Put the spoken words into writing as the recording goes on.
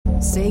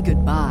Say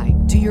goodbye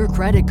to your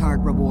credit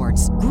card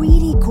rewards.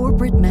 Greedy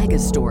corporate mega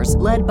stores,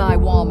 led by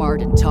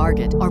Walmart and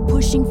Target, are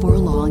pushing for a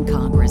law in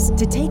Congress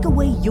to take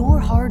away your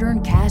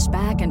hard-earned cash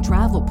back and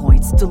travel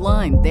points to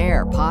line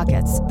their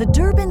pockets. The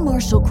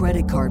Durbin-Marshall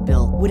credit card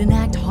bill would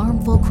enact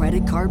harmful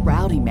credit card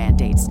routing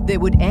mandates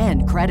that would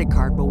end credit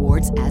card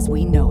rewards as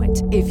we know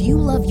it. If you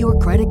love your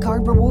credit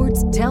card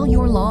rewards, tell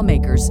your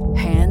lawmakers,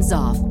 hands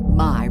off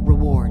my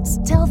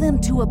rewards. Tell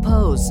them to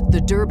oppose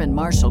the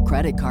Durbin-Marshall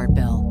credit card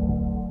bill.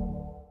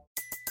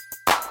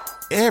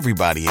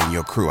 Everybody in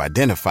your crew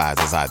identifies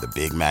as either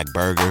Big Mac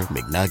Burger,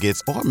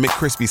 McNuggets, or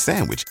McCrispy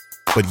Sandwich.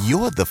 But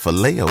you're the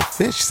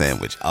Filet-O-Fish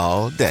Sandwich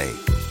all day.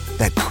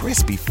 That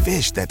crispy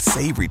fish, that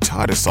savory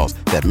tartar sauce,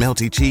 that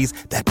melty cheese,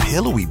 that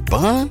pillowy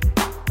bun.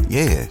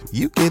 Yeah,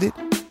 you get it.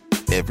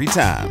 Every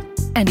time.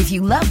 And if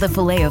you love the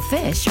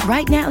Filet-O-Fish,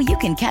 right now you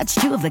can catch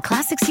two of the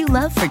classics you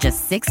love for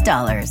just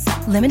 $6.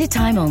 Limited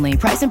time only.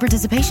 Price and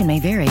participation may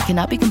vary.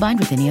 Cannot be combined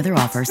with any other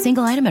offer.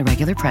 Single item at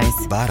regular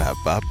price.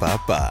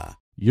 Ba-da-ba-ba-ba.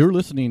 You're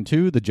listening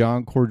to the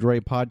John Cordray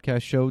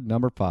Podcast Show,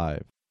 number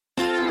 5.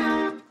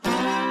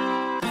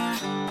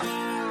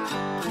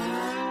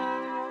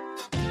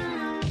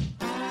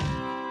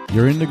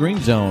 You're in the Green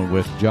Zone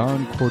with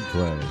John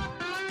Cordray.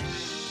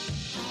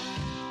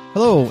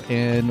 Hello,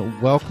 and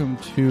welcome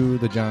to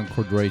the John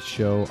Cordray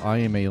Show. I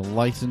am a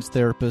licensed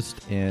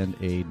therapist and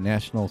a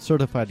national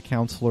certified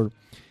counselor,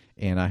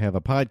 and I have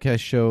a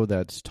podcast show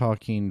that's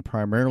talking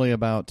primarily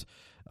about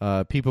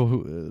people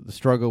who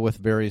struggle with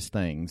various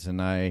things,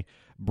 and I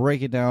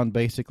break it down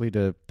basically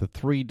to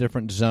 3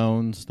 different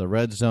zones: the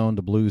red zone,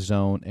 the blue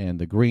zone, and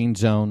the green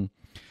zone.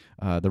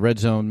 The red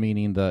zone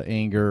meaning the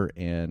anger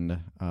and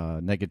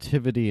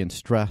negativity and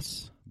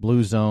stress.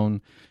 Blue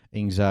zone,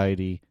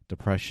 anxiety,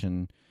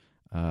 depression,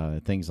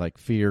 things like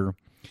fear.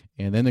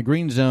 And then the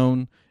green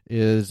zone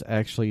is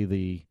actually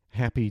the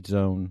happy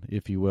zone,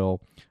 if you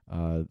will,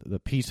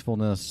 the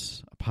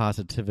peacefulness,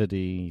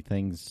 positivity,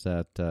 things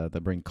that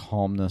bring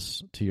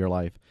calmness to your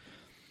life.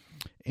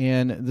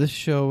 And this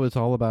show is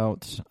all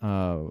about,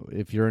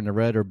 if you're in the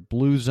red or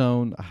blue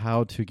zone,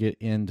 how to get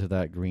into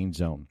that green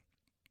zone.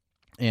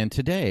 And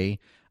today,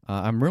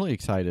 I'm really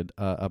excited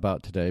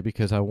about today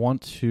because I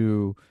want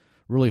to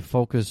really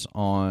focus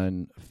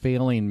on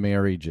failing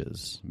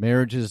marriages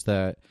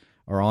that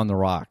are on the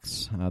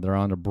rocks. They're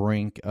on the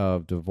brink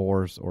of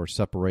divorce or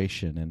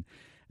separation.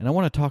 And I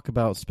want to talk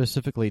about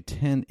specifically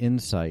 10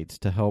 insights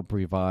to help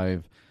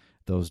revive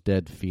those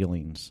dead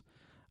feelings.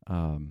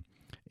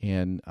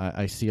 And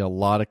I see a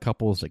lot of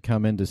couples that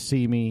come in to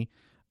see me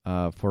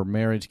for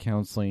marriage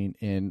counseling.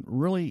 And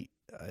really,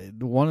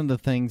 one of the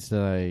things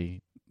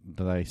that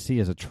I see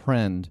as a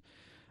trend,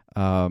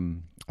 a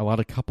lot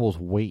of couples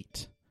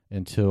wait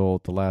until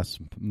the last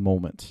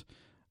moment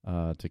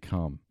to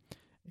come.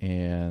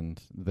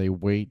 And they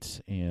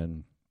wait,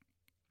 and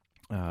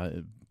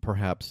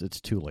perhaps it's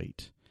too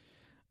late.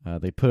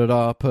 They put it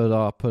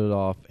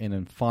off, and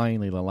then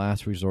finally, the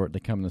last resort,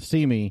 they come to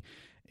see me.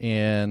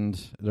 And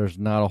there's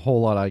not a whole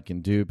lot I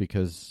can do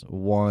because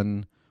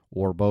one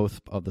or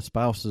both of the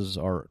spouses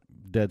are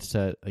dead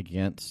set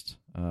against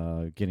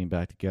getting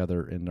back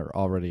together, and they're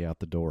already out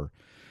the door.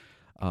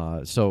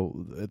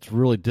 So it's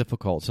really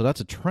difficult. So that's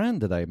a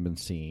trend that I've been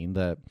seeing,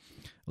 that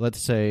let's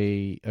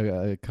say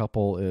a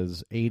couple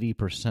is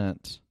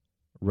 80%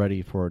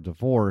 ready for a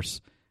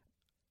divorce.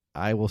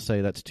 I will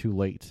say that's too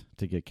late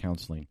to get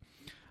counseling.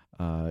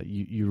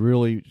 You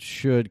really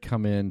should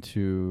come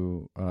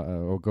into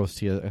or go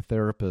see a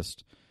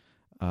therapist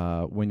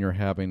when you're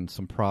having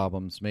some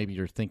problems. Maybe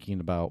you're thinking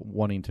about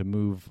wanting to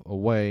move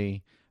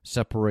away,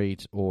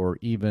 separate, or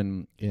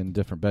even in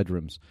different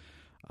bedrooms.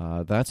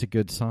 That's a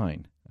good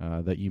sign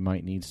that you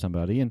might need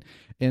somebody.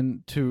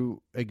 And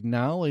to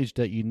acknowledge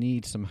that you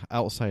need some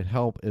outside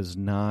help is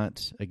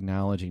not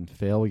acknowledging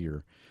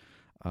failure.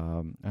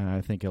 And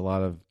I think a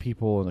lot of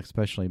people, and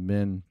especially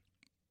men,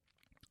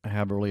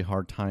 have a really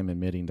hard time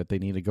admitting that they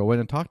need to go in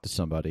and talk to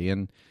somebody.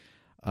 And,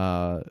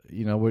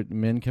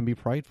 men can be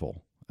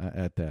prideful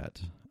at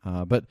that.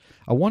 But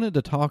I wanted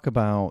to talk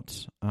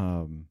about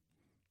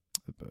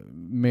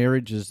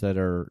marriages that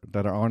are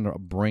on the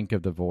brink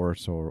of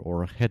divorce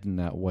or heading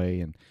that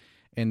way.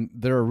 And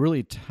there are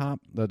really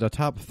the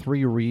top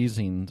 3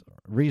 reasons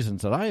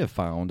that I have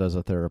found as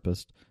a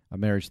therapist, a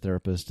marriage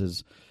therapist,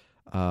 is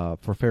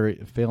for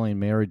failing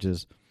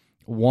marriages.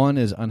 One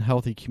is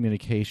unhealthy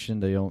communication.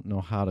 They don't know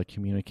how to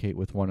communicate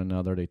with one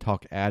another. They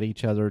talk at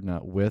each other,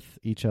 not with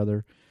each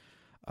other.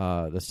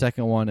 The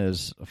second one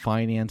is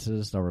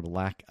finances or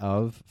lack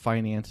of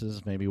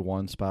finances. Maybe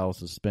one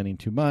spouse is spending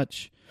too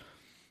much,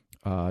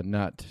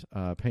 not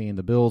paying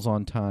the bills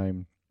on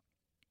time.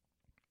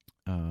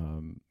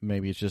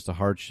 Maybe it's just a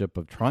hardship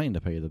of trying to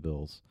pay the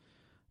bills.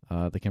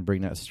 That can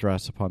bring that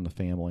stress upon the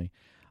family.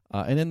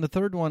 And then the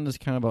third one is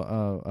kind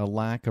of a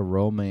lack of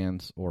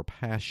romance or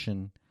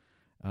passion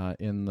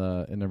in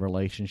the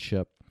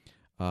relationship.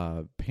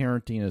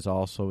 Parenting is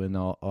also in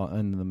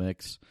the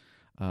mix.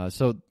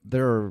 So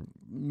there are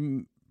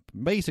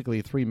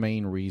basically 3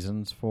 main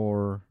reasons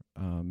for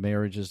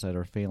marriages that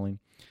are failing.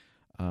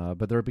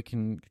 But there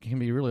can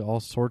be really all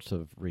sorts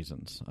of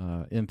reasons.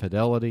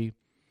 Infidelity,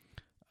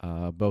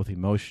 both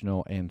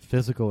emotional and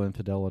physical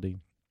infidelity.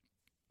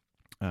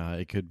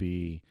 It could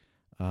be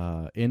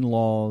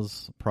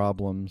in-laws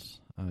problems,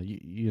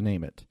 you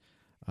name it.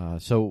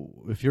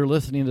 So if you're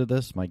listening to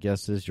this, my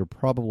guess is you're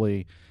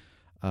probably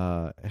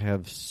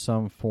have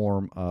some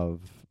form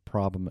of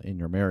problem in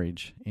your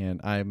marriage,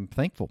 and I'm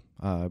thankful.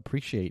 I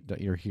appreciate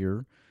that you're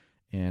here,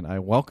 and I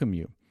welcome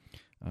you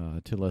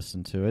to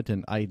listen to it.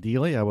 And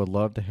ideally, I would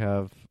love to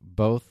have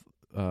both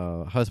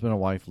husband and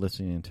wife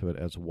listening to it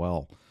as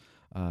well,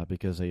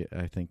 because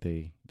I think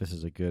this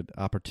is a good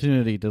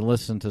opportunity to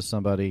listen to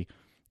somebody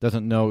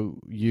doesn't know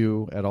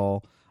you at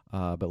all,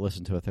 but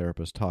listen to a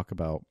therapist talk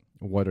about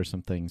what are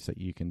some things that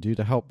you can do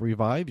to help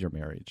revive your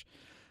marriage.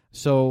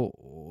 So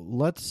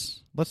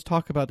let's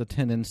talk about the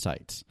 10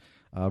 insights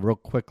real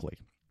quickly.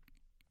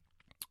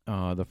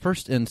 The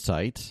first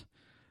insight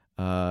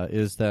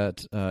is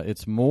that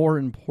it's more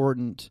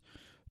important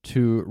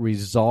to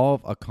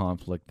resolve a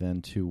conflict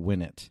than to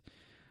win it.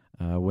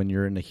 When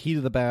you're in the heat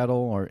of the battle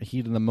or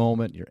heat of the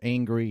moment, you're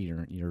angry,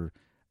 you're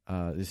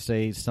you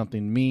say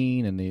something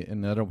mean, and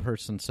the other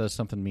person says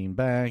something mean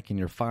back, and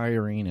you're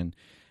firing,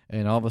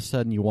 and all of a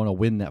sudden you want to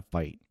win that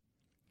fight.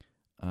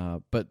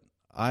 But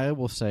I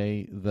will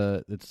say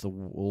that it's a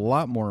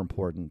lot more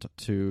important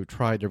to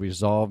try to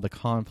resolve the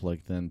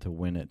conflict than to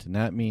win it. And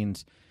that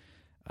means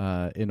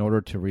in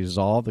order to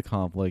resolve the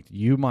conflict,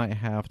 you might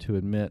have to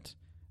admit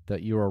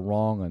that you are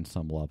wrong on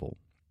some level,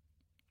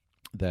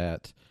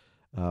 that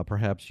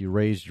perhaps you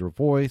raised your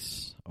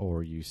voice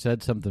or you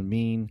said something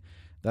mean.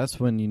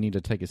 That's when you need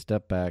to take a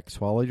step back,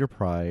 swallow your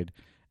pride,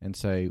 and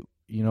say,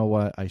 you know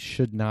what, I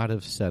should not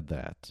have said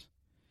that.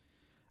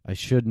 I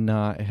should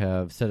not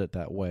have said it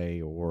that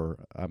way,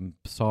 or I'm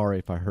sorry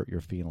if I hurt your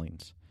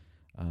feelings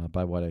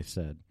by what I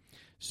said.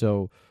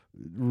 So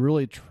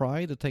really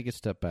try to take a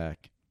step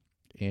back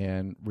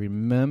and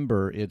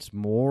remember it's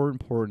more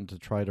important to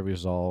try to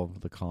resolve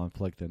the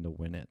conflict than to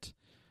win it.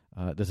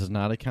 This is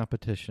not a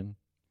competition.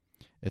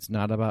 It's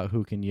not about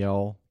who can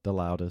yell the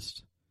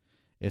loudest.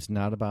 It's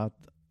not about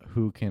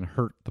who can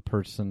hurt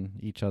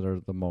each other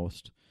the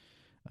most.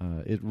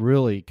 It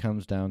really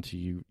comes down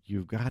to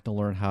you've got to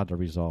learn how to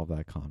resolve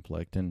that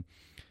conflict. And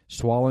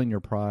swallowing your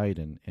pride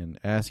and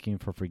asking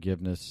for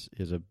forgiveness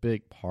is a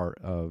big part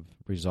of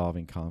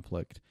resolving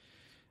conflict.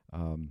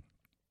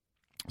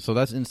 So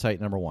that's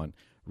insight number one.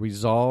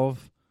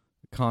 Resolve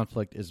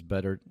conflict is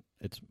better.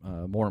 It's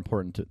more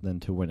important than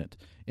to win it.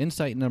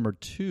 Insight number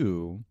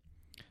two,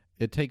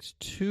 it takes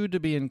two to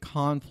be in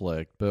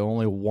conflict, but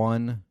only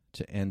one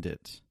to end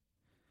it.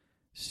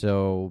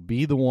 So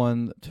be the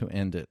one to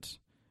end it.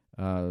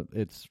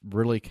 It's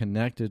really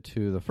connected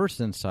to the first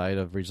insight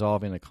of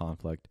resolving a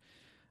conflict.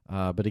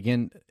 But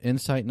again,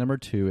 insight number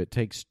two, it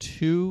takes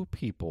two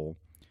people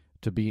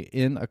to be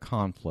in a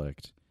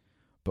conflict,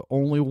 but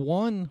only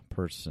one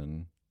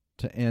person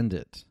to end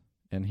it.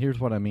 And here's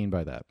what I mean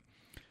by that.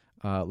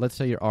 Let's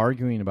say you're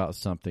arguing about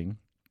something.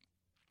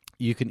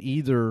 You can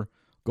either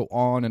go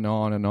on and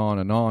on and on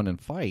and on and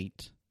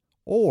fight,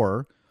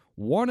 or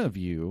one of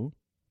you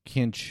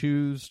can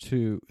choose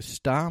to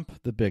stop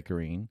the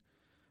bickering,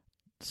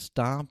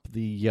 stop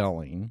the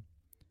yelling,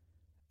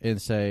 and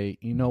say,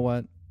 you know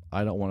what,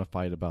 I don't want to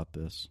fight about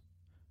this.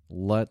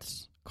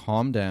 Let's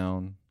calm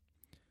down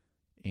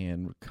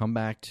and come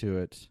back to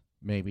it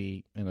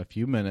maybe in a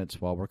few minutes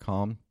while we're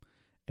calm,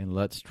 and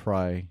let's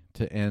try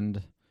to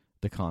end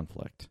the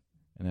conflict,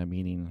 and I'm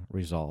meaning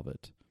resolve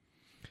it.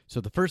 So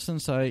the first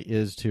insight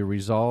is to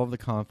resolve the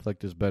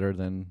conflict is better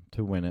than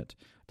to win it.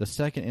 The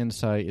second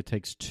insight, it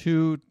takes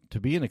two to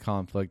be in a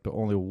conflict, but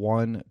only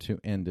one to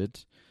end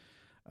it.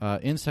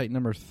 Insight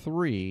number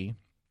three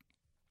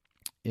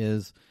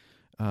is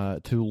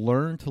to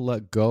learn to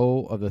let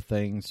go of the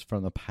things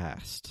from the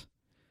past.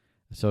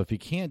 So if you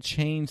can't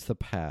change the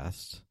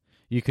past,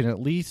 you can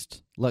at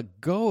least let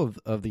go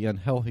of the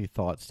unhealthy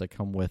thoughts that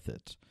come with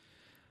it.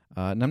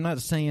 And I'm not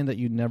saying that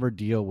you never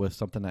deal with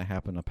something that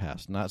happened in the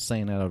past. I'm not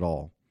saying that at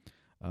all.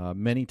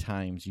 Many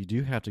times you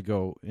do have to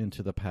go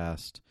into the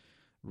past,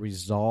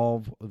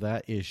 resolve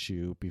that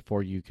issue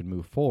before you can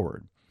move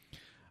forward.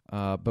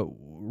 But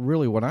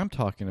really what I'm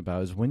talking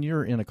about is when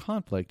you're in a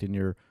conflict and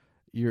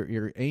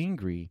you're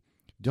angry,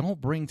 don't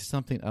bring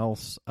something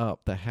else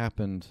up that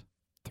happened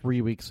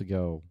 3 weeks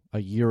ago, a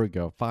year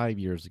ago, 5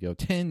 years ago,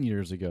 10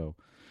 years ago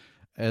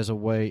as a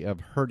way of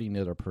hurting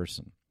the other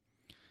person.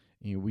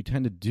 You know, we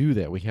tend to do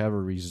that. We have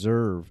a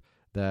reserve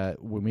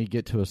that when we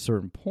get to a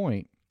certain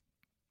point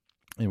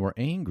and we're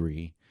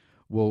angry,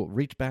 we'll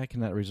reach back in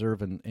that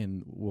reserve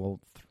and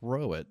we'll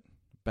throw it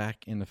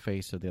back in the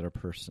face of the other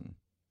person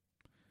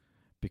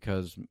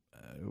because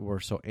we're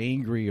so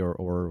angry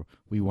or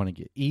we want to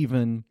get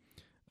even.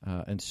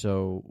 And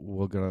so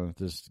we're going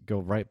to just go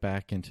right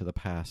back into the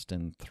past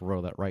and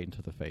throw that right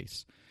into the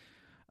face.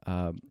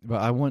 But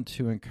I want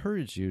to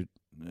encourage you,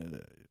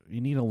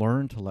 you need to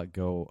learn to let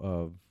go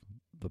of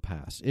the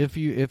past. If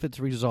it's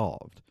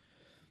resolved.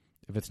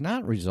 If it's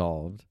not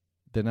resolved,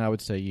 then I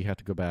would say you have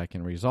to go back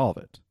and resolve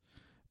it.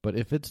 But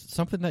if it's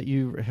something that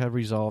you have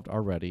resolved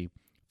already,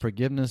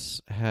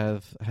 forgiveness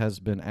has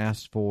been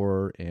asked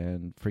for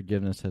and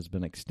forgiveness has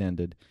been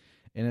extended,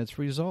 and it's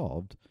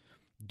resolved,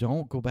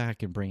 don't go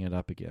back and bring it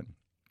up again.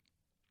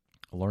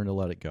 Learn to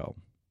let it go.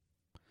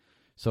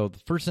 So the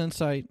first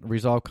insight,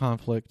 resolve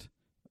conflict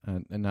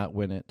and not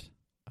win it.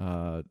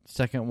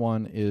 Second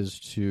one is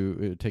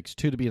it takes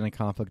two to be in a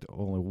conflict,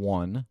 only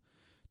one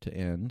to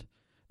end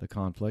the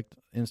conflict.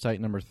 Insight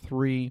number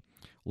 3,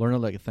 learn to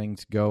let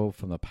things go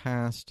from the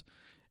past.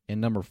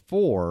 And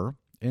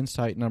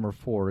insight number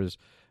 4 is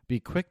be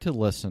quick to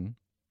listen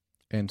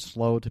and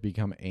slow to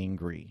become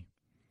angry.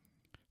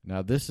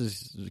 Now,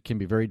 this can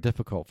be very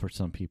difficult for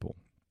some people.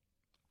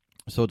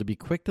 So to be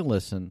quick to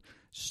listen,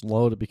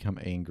 slow to become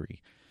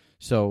angry.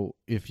 So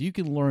if you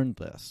can learn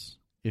this,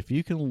 if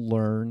you can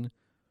learn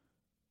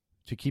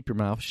to keep your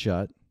mouth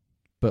shut,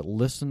 but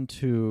listen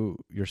to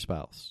your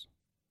spouse.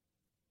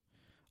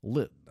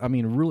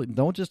 Really,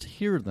 don't just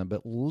hear them,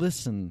 but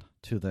listen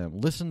to them.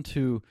 Listen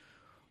to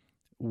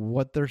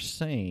what they're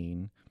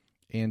saying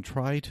and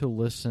try to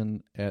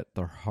listen at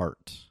their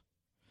heart.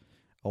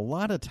 A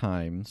lot of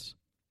times,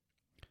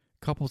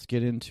 couples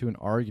get into an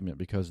argument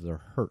because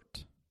they're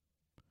hurt,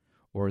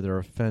 or they're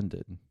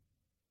offended,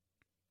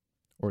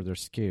 or they're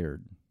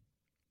scared.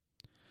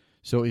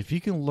 So if you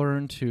can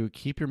learn to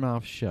keep your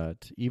mouth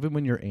shut, even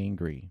when you're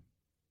angry,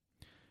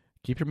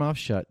 keep your mouth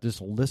shut,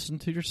 just listen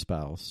to your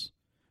spouse,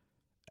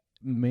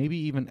 maybe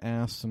even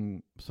ask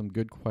some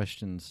good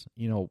questions.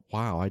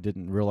 Wow, I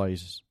didn't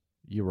realize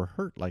you were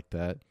hurt like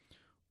that.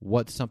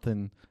 What's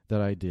something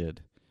that I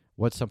did?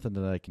 What's something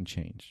that I can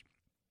change?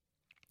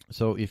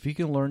 So if you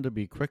can learn to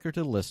be quicker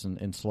to listen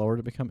and slower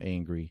to become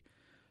angry,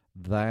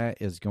 that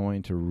is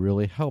going to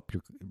really help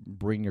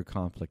bring your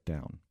conflict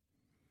down.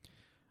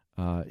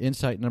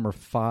 Insight number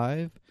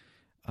 5,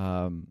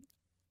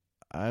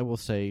 I will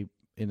say,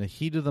 in the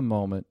heat of the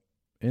moment,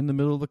 in the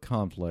middle of the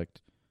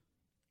conflict,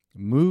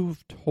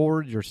 move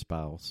toward your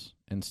spouse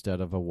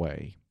instead of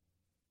away.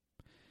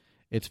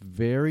 It's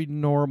very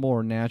normal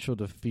or natural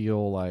to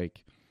feel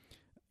like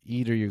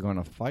either you're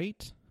going to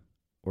fight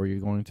or you're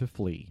going to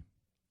flee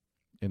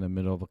in the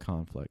middle of a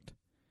conflict.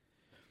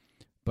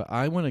 But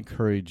I want to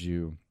encourage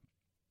you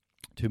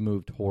to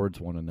move towards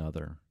one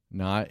another,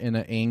 not in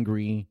an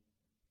angry,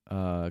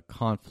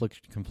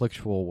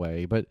 conflictual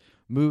way, but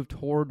move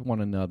toward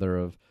one another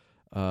of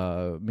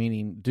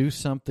meaning do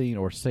something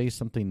or say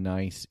something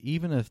nice,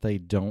 even if they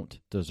don't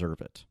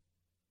deserve it.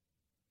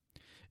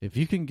 If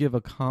you can give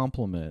a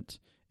compliment,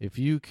 if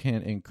you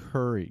can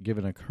give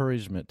an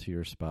encouragement to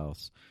your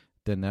spouse,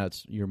 then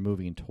you're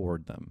moving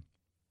toward them.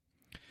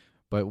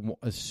 But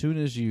as soon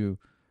as you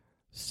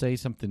say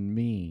something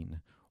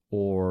mean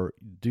or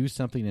do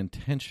something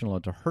intentional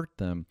to hurt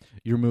them,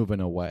 you're moving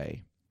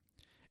away.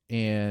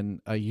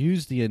 And I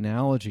use the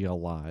analogy a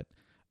lot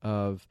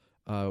of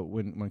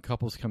when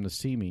couples come to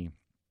see me,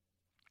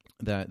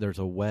 that there's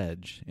a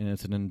wedge, and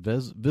it's an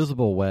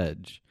invisible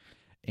wedge.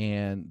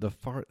 And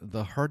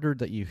the harder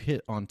that you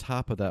hit on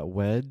top of that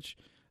wedge,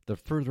 the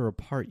further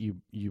apart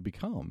you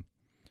become.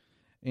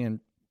 And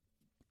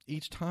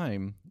each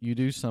time you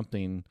do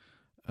something,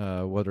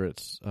 whether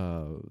it's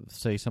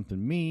say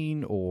something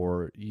mean,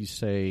 or you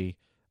say,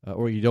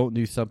 or you don't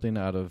do something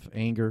out of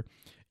anger,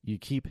 you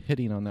keep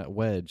hitting on that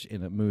wedge,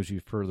 and it moves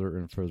you further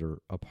and further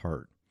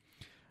apart.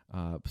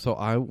 So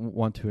I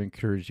want to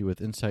encourage you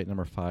with insight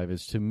number 5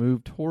 is to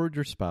move toward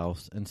your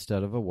spouse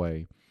instead of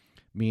away,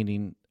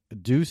 meaning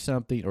do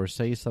something or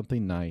say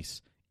something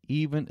nice,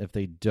 even if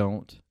they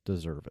don't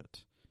deserve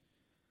it.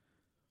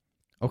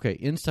 Okay,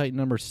 insight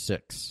number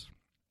 6.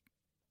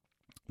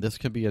 This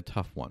could be a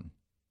tough one.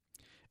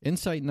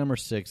 Insight number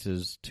 6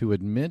 is to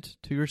admit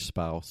to your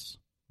spouse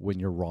when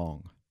you're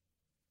wrong.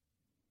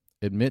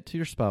 Admit to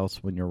your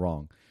spouse when you're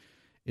wrong.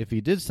 If you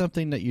did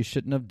something that you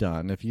shouldn't have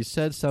done, if you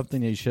said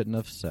something that you shouldn't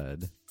have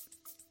said,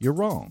 you're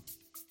wrong.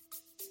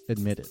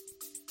 Admit it.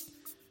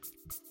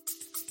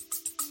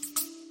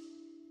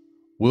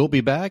 We'll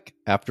be back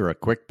after a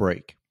quick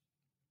break.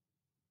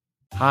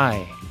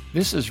 Hi,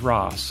 this is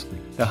Ross,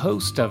 the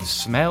host of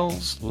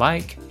Smells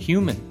Like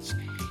Humans.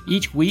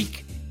 Each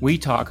week, we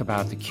talk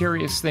about the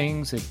curious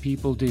things that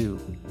people do.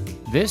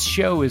 This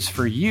show is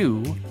for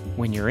you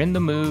when you're in the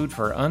mood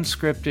for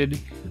unscripted,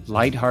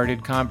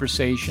 lighthearted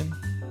conversation,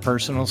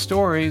 personal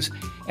stories,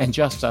 and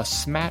just a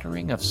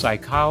smattering of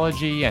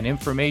psychology and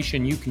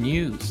information you can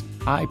use.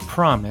 I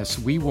promise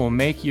we will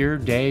make your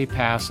day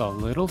pass a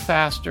little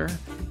faster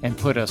and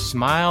put a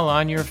smile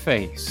on your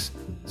face.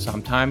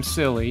 Sometimes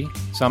silly,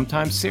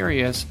 sometimes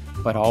serious,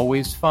 but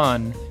always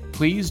fun.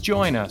 Please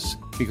join us,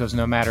 because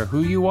no matter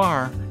who you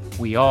are,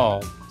 we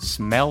all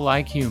smell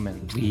like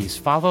human. Please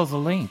follow the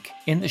link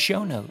in the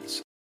show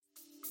notes.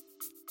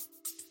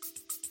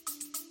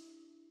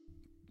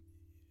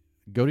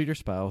 Go to your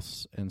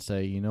spouse and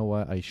say, you know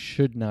what, I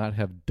should not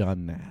have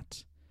done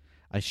that.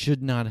 I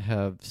should not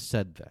have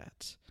said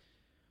that.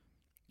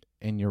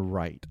 And you're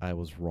right, I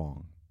was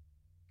wrong.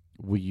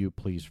 Will you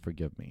please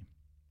forgive me?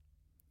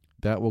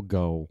 That will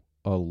go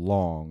a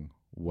long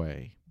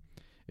way.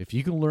 If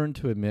you can learn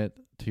to admit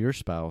to your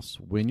spouse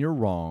when you're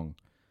wrong,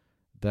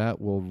 that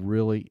will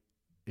really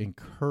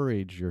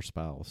encourage your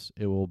spouse.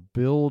 It will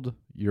build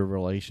your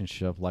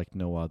relationship like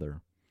no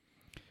other.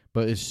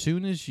 But as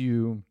soon as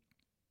you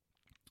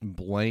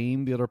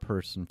blame the other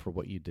person for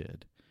what you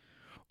did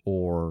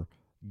or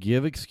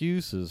give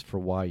excuses for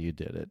why you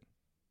did it,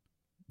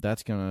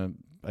 that's going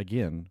to,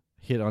 again,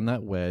 hit on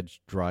that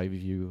wedge, drive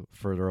you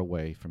further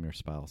away from your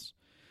spouse.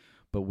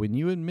 But when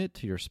you admit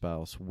to your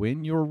spouse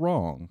when you're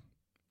wrong,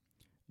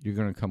 you're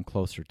going to come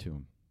closer to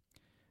them.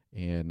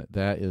 And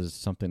that is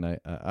something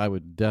I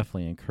would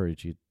definitely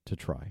encourage you to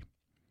try.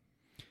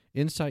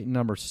 Insight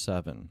number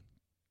 7.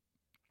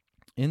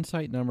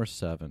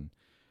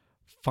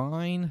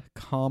 Find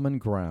common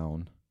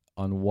ground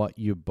on what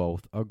you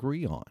both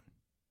agree on.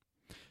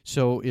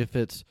 So if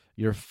it's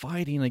you're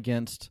fighting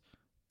against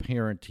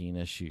parenting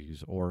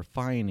issues or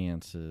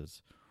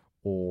finances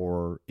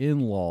or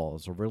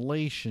in-laws or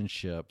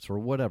relationships or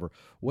whatever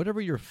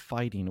you're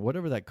fighting,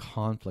 whatever that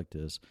conflict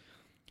is,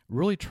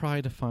 really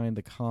try to find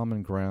the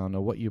common ground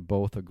of what you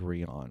both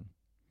agree on.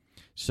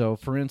 So,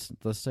 for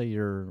instance, let's say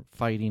you're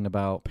fighting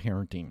about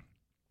parenting,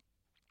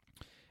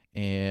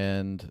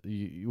 and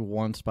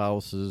one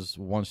spouse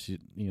wants you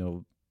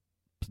to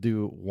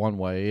do one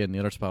way, and the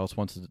other spouse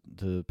wants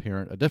to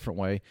parent a different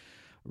way.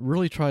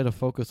 Really try to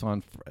focus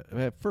on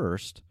at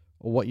first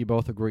what you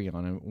both agree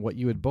on, and what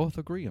you would both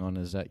agree on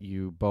is that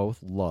you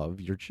both love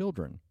your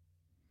children.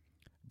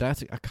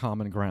 That's a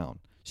common ground.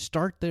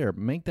 Start there.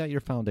 Make that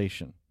your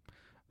foundation.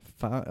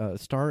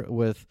 Start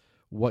with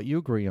what you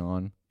agree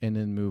on and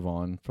then move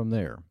on from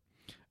there.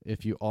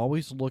 If you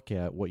always look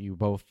at what you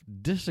both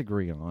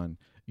disagree on,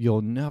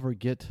 you'll never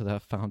get to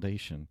that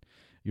foundation.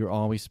 You'll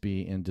always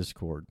be in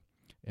discord,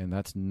 and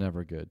that's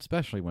never good,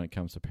 especially when it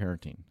comes to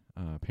parenting.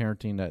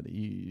 Parenting that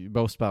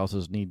both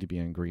spouses need to be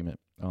in agreement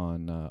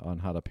on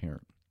how to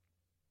parent.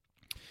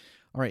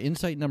 All right,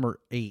 insight number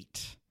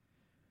 8.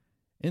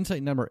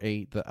 Insight number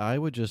 8 that I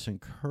would just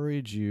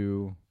encourage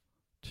you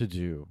to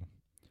do.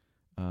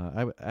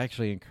 I would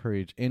actually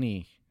encourage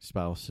any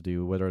spouse to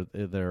do, whether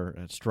they're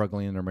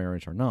struggling in their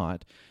marriage or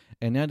not,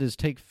 and that is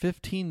take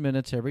 15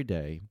 minutes every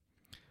day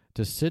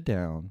to sit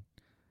down,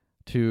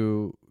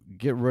 to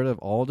get rid of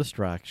all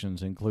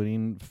distractions,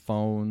 including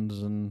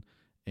phones and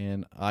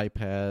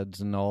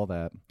iPads and all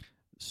that.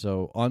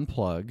 So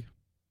unplug,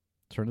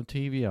 turn the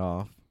TV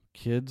off,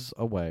 kids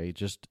away,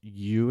 just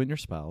you and your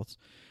spouse.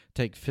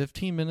 Take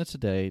 15 minutes a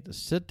day to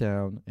sit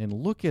down and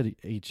look at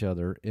each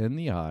other in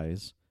the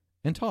eyes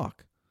and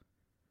talk.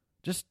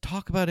 Just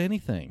talk about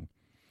anything.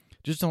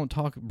 Just don't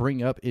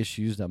bring up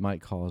issues that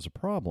might cause a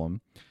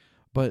problem,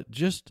 but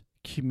just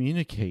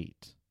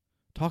communicate.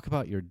 Talk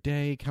about your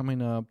day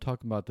coming up,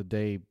 talk about the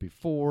day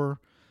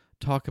before,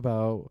 talk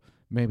about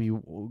maybe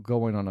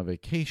going on a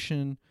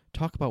vacation,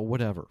 talk about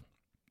whatever.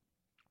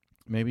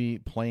 Maybe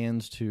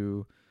plans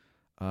to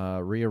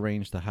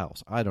rearrange the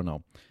house. I don't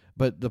know.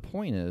 But the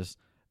point is,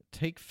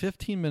 take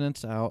 15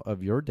 minutes out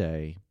of your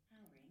day,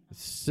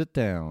 sit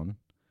down,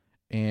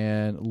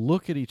 and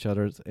look at each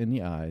other in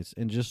the eyes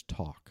and just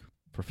talk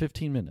for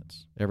 15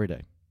 minutes every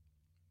day.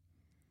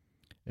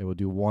 It will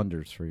do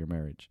wonders for your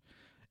marriage.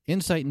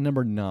 Insight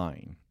number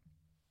 9.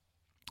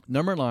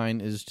 Number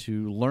 9 is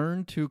to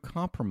learn to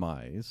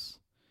compromise.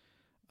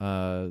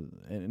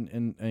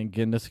 And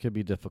again, this could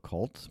be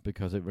difficult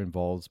because it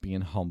involves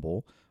being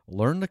humble.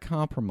 Learn to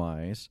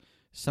compromise,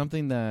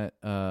 something that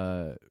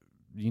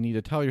you need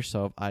to tell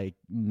yourself, I'm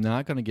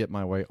not going to get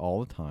my way all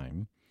the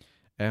time.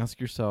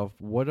 Ask yourself,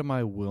 what am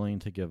I willing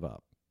to give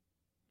up?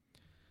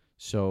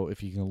 So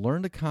if you can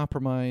learn to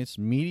compromise,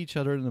 meet each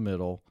other in the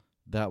middle,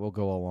 that will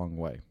go a long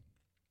way.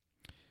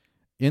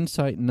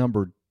 Insight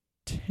number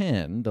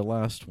 10, the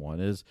last one,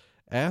 is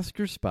ask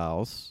your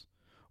spouse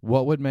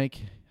what would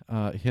make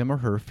him or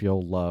her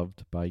feel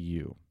loved by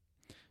you.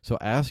 So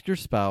ask your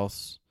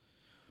spouse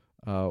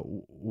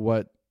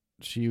what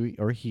she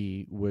or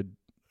he would,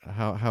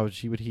 how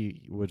he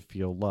would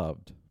feel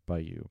loved by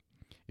you.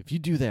 If you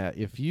do that,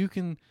 if you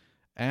can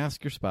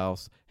ask your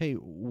spouse, hey,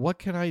 what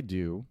can I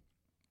do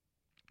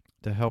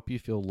to help you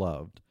feel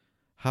loved?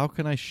 How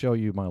can I show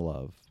you my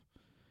love?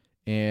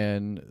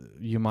 And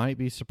you might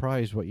be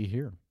surprised what you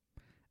hear,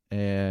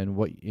 and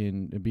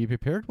be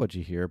prepared what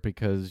you hear,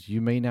 because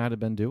you may not have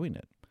been doing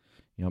it.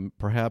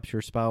 Perhaps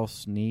your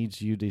spouse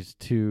needs you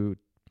to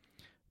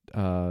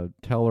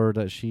tell her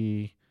that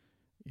she,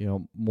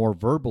 more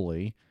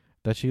verbally,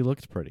 that she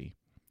looks pretty.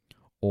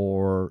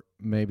 Or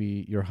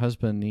maybe your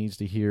husband needs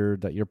to hear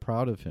that you're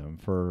proud of him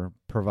for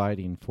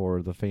providing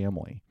for the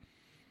family.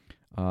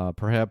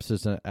 Perhaps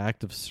it's an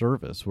act of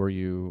service where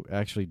you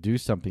actually do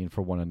something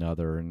for one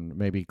another and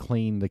maybe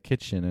clean the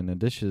kitchen and the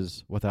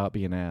dishes without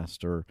being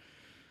asked. Or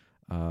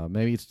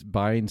maybe it's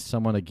buying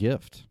someone a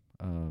gift,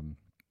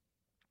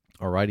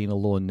 or writing a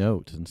little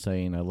note and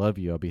saying, I love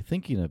you, I'll be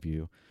thinking of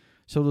you.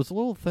 So those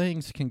little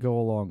things can go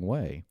a long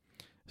way.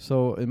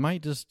 So it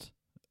might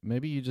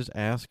maybe you just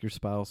ask your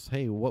spouse,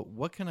 hey,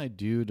 what can I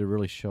do to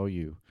really show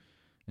you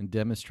and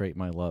demonstrate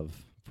my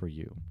love for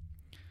you?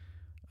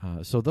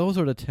 So those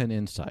are the 10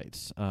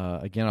 insights.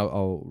 Again,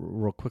 I'll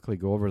real quickly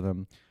go over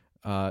them.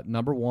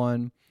 Number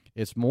 1,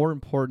 it's more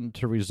important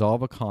to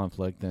resolve a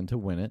conflict than to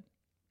win it.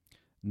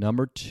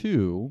 Number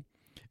 2,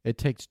 it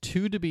takes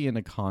 2 to be in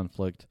a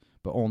conflict,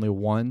 but only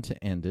 1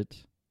 to end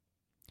it.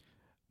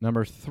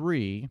 Number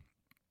 3,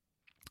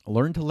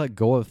 learn to let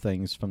go of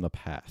things from the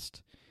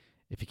past.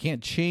 If you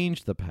can't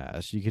change the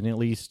past, you can at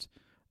least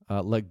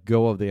let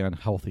go of the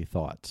unhealthy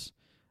thoughts.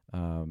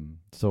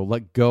 So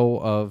let go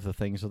of the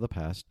things of the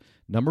past.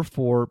 Number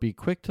 4, be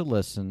quick to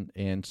listen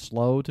and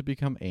slow to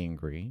become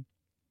angry.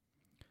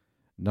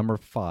 Number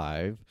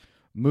 5,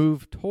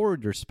 move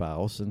toward your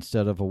spouse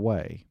instead of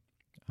away.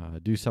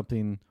 Do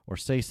something or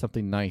say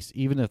something nice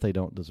even if they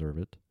don't deserve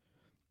it.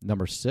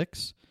 Number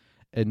 6,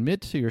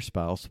 admit to your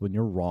spouse when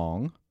you're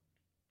wrong.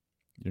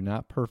 You're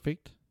not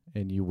perfect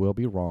and you will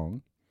be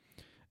wrong.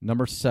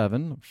 Number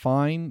 7,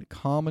 find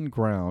common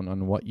ground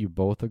on what you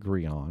both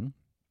agree on.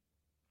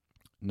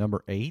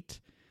 Number 8,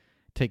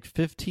 take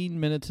 15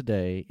 minutes a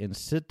day and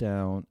sit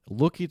down,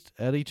 look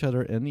at each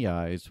other in the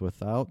eyes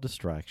without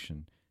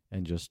distraction,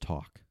 and just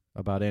talk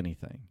about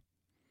anything.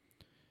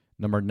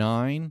 Number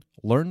 9,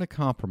 learn to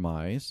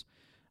compromise.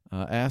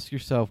 Ask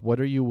yourself, what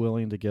are you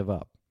willing to give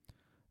up?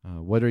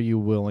 What are you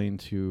willing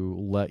to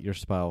let your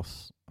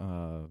spouse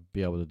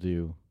be able to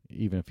do,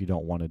 even if you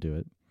don't want to do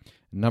it?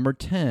 Number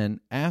 10,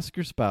 ask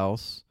your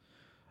spouse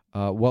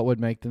what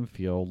would make them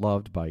feel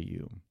loved by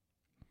you.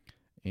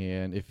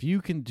 And if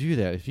you can do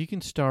that, if you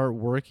can start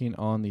working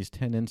on these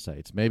 10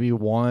 insights, maybe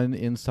one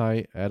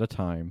insight at a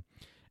time.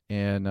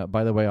 And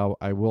by the way,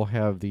 I will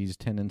have these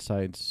 10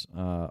 insights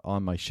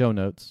on my show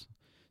notes,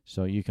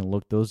 so you can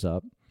look those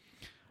up.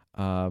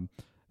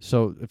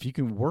 So if you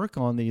can work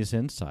on these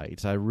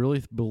insights, I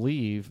really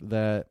believe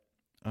that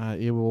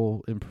it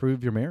will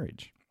improve your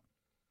marriage.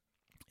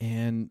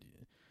 And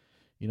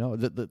you know,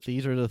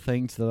 these are the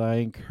things that I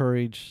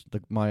encourage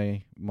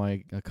my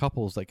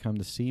couples that come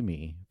to see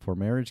me for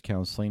marriage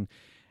counseling.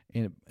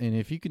 And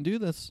if you can do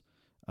this,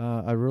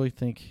 I really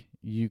think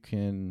you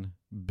can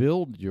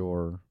build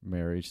your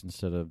marriage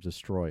instead of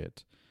destroy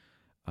it.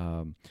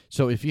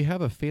 So if you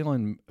have a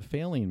failing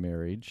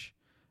marriage,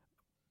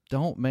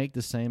 don't make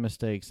the same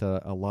mistakes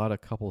that a lot of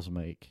couples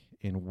make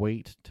and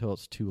wait till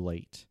it's too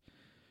late.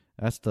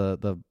 That's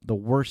the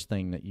worst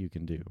thing that you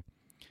can do.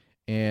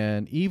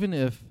 And even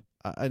if,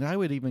 and I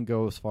would even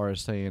go as far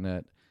as saying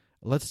that,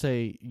 let's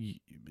say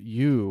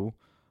you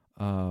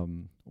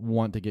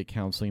want to get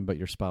counseling, but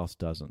your spouse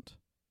doesn't.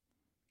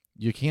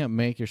 You can't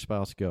make your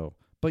spouse go,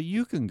 but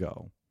you can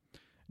go.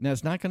 Now,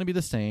 it's not going to be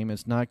the same.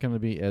 It's not going to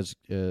be as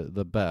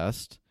the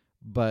best,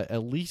 but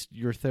at least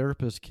your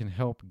therapist can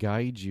help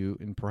guide you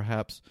and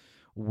perhaps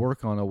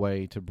work on a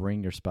way to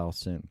bring your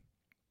spouse in.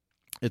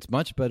 It's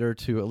much better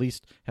to at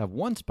least have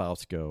one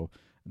spouse go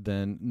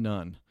than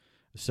none.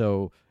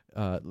 So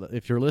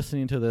if you're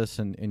listening to this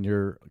and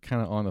you're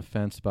kind of on the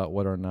fence about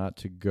whether or not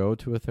to go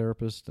to a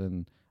therapist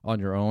and on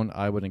your own,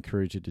 I would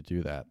encourage you to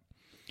do that.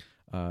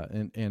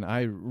 And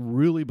I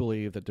really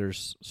believe that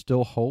there's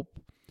still hope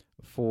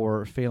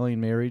for failing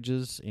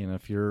marriages, and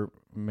if your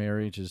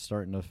marriage is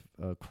starting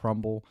to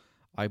crumble,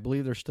 I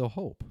believe there's still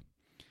hope,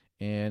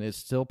 and it's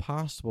still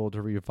possible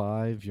to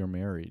revive your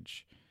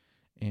marriage,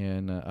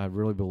 and I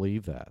really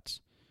believe that.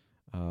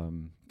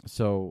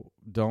 So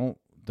don't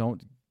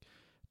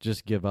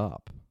just give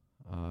up.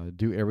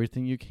 Do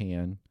everything you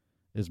can,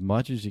 as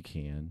much as you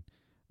can.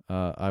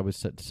 I would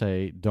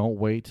say don't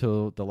wait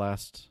till the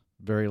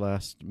very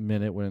last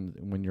minute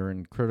when you're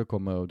in critical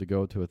mode to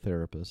go to a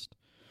therapist.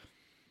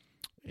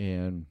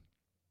 And,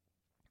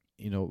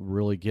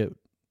 really get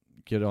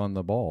on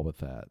the ball with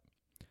that.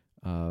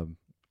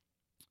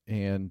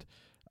 And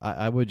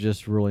I would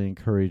just really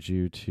encourage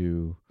you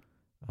to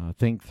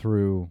think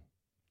through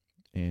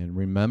and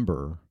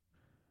remember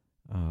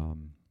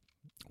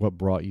what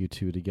brought you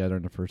two together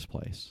in the first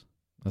place.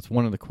 That's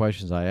one of the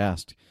questions I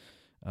asked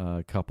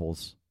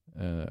couples.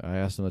 I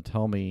asked them to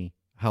tell me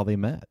how they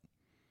met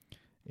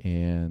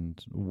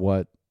and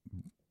what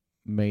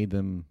made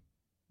them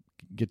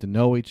get to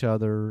know each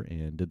other,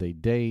 and did they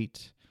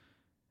date,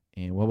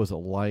 and what was it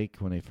like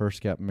when they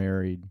first got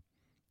married.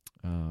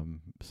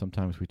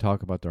 Sometimes we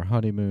talk about their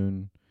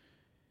honeymoon,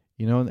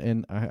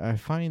 and I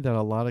find that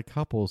a lot of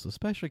couples,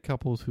 especially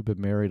couples who've been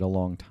married a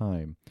long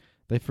time,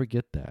 they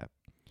forget that.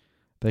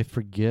 They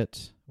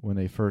forget when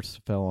they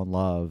first fell in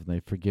love, and they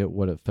forget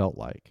what it felt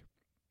like.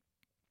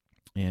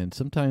 And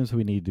sometimes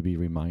we need to be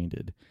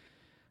reminded.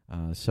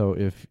 So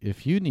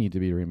if you need to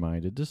be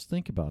reminded, just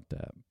think about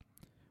that.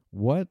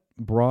 What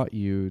brought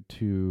you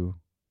to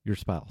your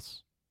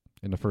spouse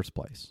in the first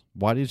place?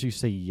 Why did you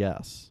say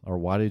yes? Or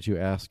why did you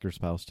ask your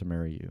spouse to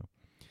marry you?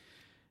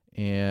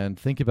 And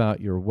think about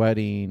your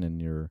wedding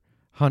and your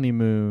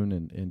honeymoon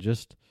and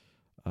just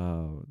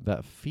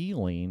that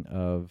feeling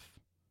of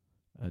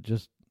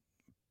just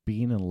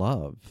being in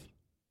love.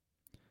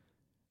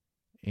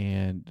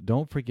 And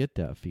don't forget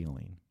that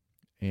feeling.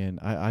 And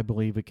I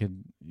believe it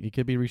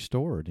could be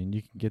restored, and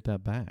you can get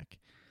that back.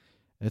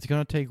 It's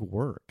going to take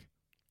work.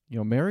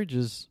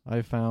 Marriages,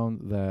 I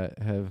found that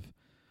have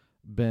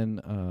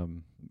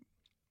been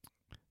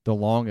the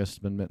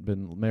longest,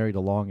 been married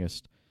the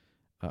longest,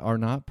 are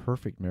not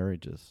perfect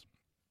marriages.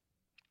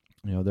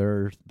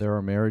 There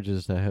are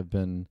marriages that have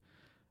been,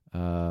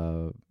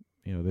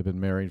 they've been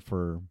married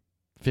for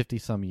 50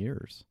 some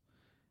years,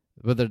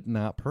 but they're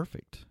not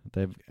perfect.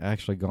 They've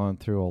actually gone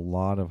through a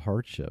lot of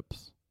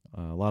hardships,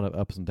 a lot of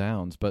ups and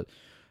downs, but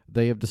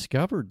they have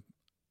discovered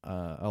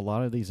a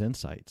lot of these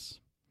insights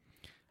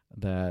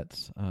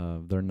that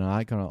they're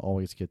not going to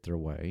always get their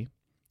way.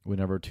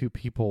 Whenever two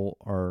people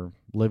are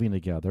living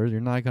together,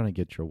 you're not going to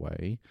get your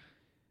way,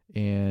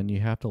 and you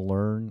have to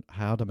learn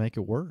how to make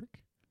it work.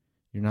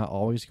 You're not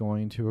always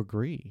going to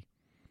agree,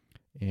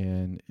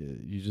 and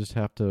you just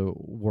have to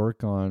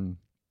work on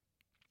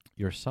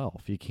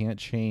yourself. You can't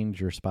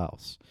change your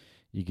spouse.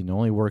 You can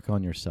only work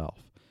on yourself.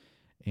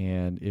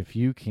 And if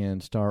you can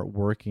start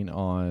working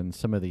on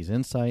some of these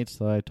insights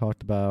that I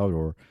talked about,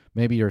 or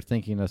maybe you're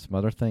thinking of some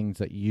other things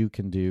that you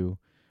can do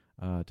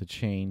to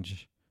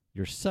change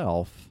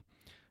yourself,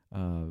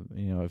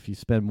 if you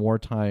spend more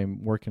time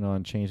working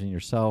on changing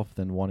yourself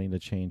than wanting to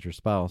change your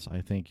spouse,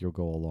 I think you'll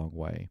go a long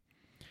way.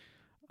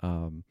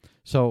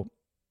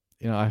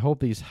 I hope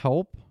these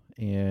help.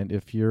 And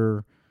if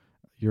your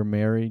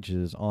marriage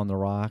is on the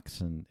rocks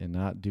and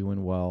not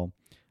doing well,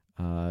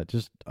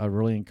 I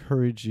really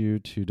encourage you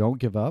to don't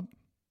give up,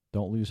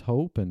 don't lose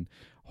hope, and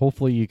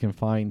hopefully you can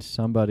find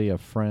somebody, a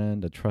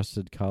friend, a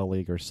trusted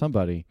colleague, or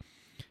somebody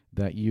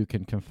that you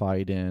can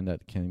confide in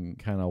that can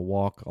kind of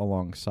walk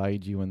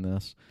alongside you in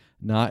this,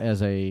 not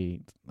as a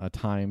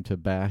time to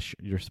bash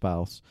your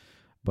spouse,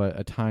 but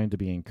a time to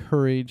be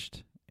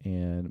encouraged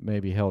and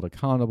maybe held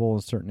accountable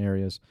in certain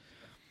areas.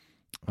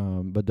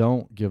 But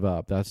don't give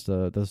up. That's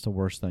the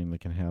worst thing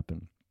that can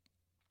happen.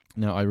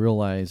 Now, I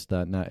realize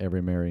that not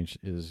every marriage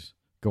is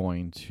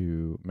going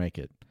to make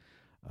it.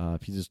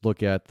 If you just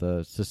look at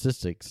the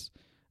statistics,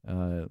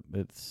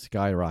 it's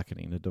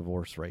skyrocketing, the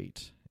divorce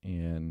rate.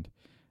 And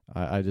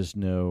I just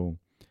know,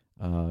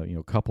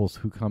 couples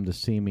who come to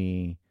see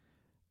me,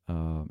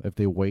 if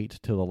they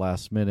wait till the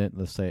last minute,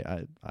 let's say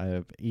I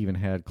have even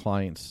had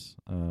clients,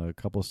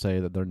 couples say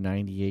that they're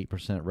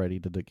 98%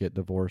 ready to get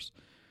divorced.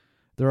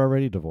 They're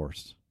already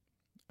divorced.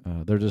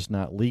 They're just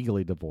not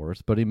legally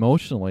divorced, but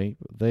emotionally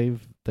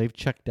they've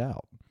checked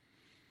out.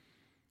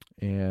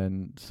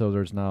 And so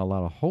there's not a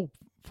lot of hope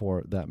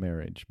for that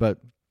marriage. But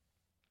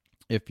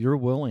if you're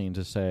willing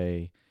to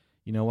say,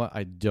 you know what,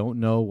 I don't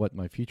know what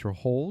my future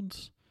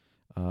holds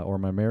or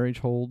my marriage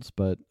holds,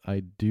 but I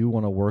do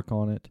want to work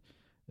on it,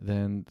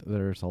 then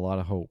there's a lot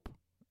of hope.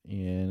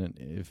 And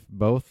if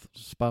both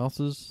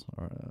spouses,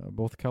 or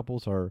both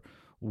couples are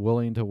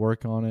willing to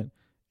work on it,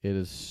 it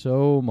is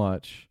so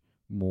much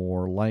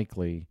more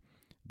likely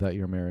that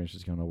your marriage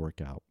is going to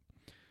work out.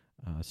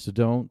 So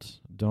don't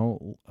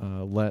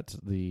let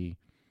the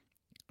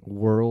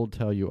world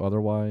tell you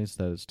otherwise,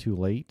 that it's too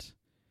late.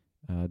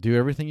 Do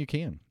everything you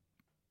can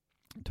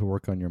to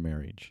work on your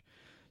marriage.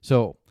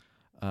 So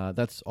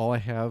that's all I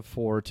have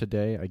for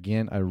today.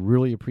 Again, I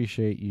really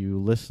appreciate you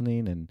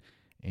listening,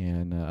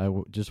 and I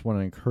just want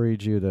to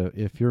encourage you to,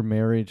 if your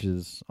marriage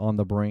is on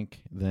the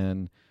brink,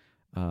 then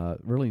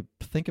really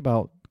think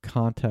about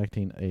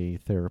contacting a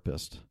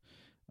therapist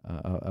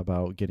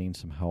about getting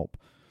some help.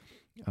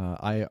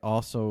 I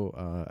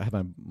also have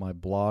my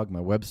blog, my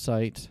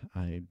website.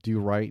 I do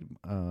write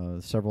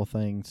several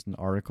things and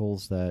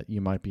articles that you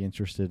might be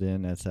interested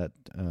in. That's at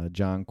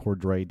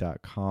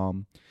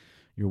johncordray.com.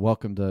 You're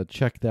welcome to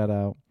check that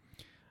out.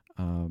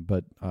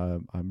 But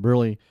I'm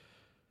really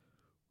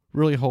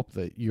hope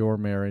that your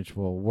marriage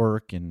will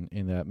work, and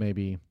that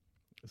maybe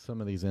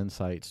some of these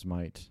insights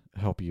might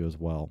help you as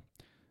well.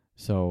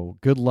 So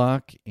good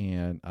luck,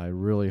 and I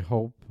really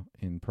hope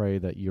and pray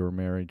that your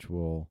marriage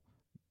will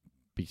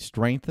be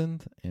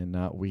strengthened and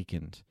not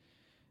weakened.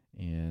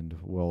 And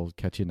we'll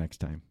catch you next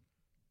time.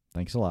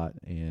 Thanks a lot,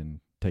 and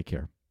take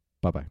care.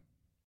 Bye-bye.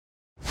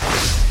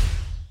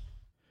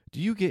 Do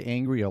you get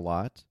angry a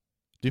lot?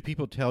 Do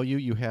people tell you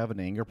you have an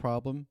anger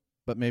problem,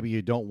 but maybe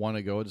you don't want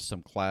to go to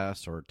some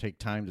class or take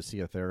time to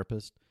see a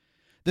therapist?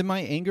 Then my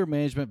anger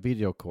management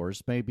video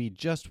course may be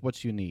just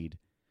what you need.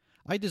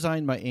 I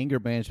designed my anger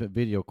management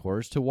video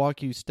course to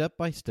walk you step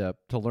by step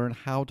to learn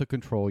how to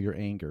control your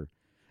anger.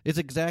 It's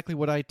exactly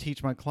what I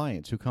teach my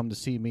clients who come to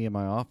see me in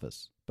my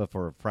office, but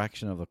for a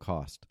fraction of the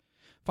cost.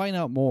 Find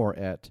out more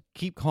at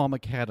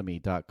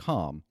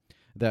keepcalmacademy.com.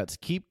 That's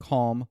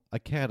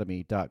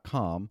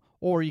keepcalmacademy.com,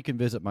 or you can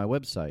visit my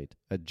website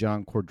at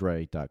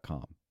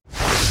johncordray.com.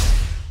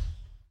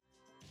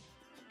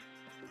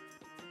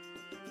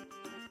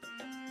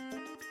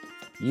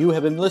 You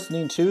have been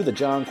listening to the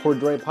John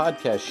Cordray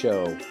Podcast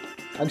Show.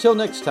 Until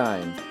next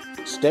time,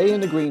 stay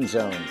in the green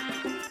zone.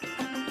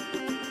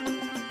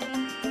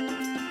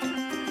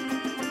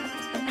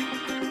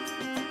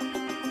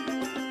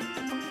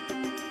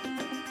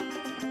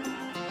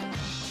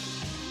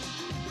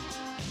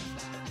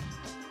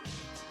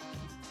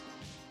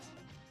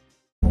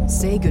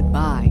 say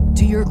goodbye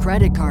to your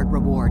credit card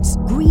rewards.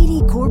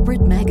 Greedy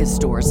corporate mega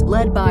stores,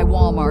 led by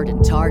Walmart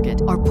and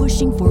Target, are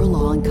pushing for a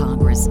law in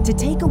Congress to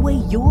take away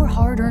your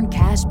hard-earned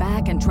cash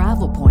back and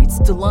travel points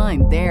to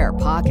line their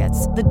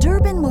pockets. The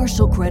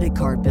Durbin-Marshall credit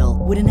card bill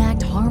would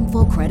enact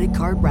harmful credit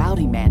card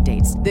routing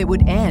mandates that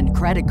would end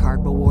credit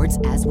card rewards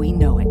as we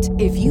know it.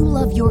 If you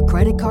love your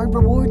credit card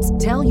rewards,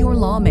 tell your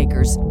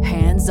lawmakers,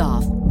 hands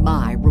off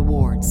my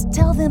rewards.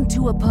 Tell them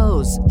to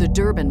oppose the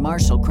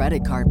Durbin-Marshall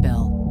credit card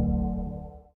bill.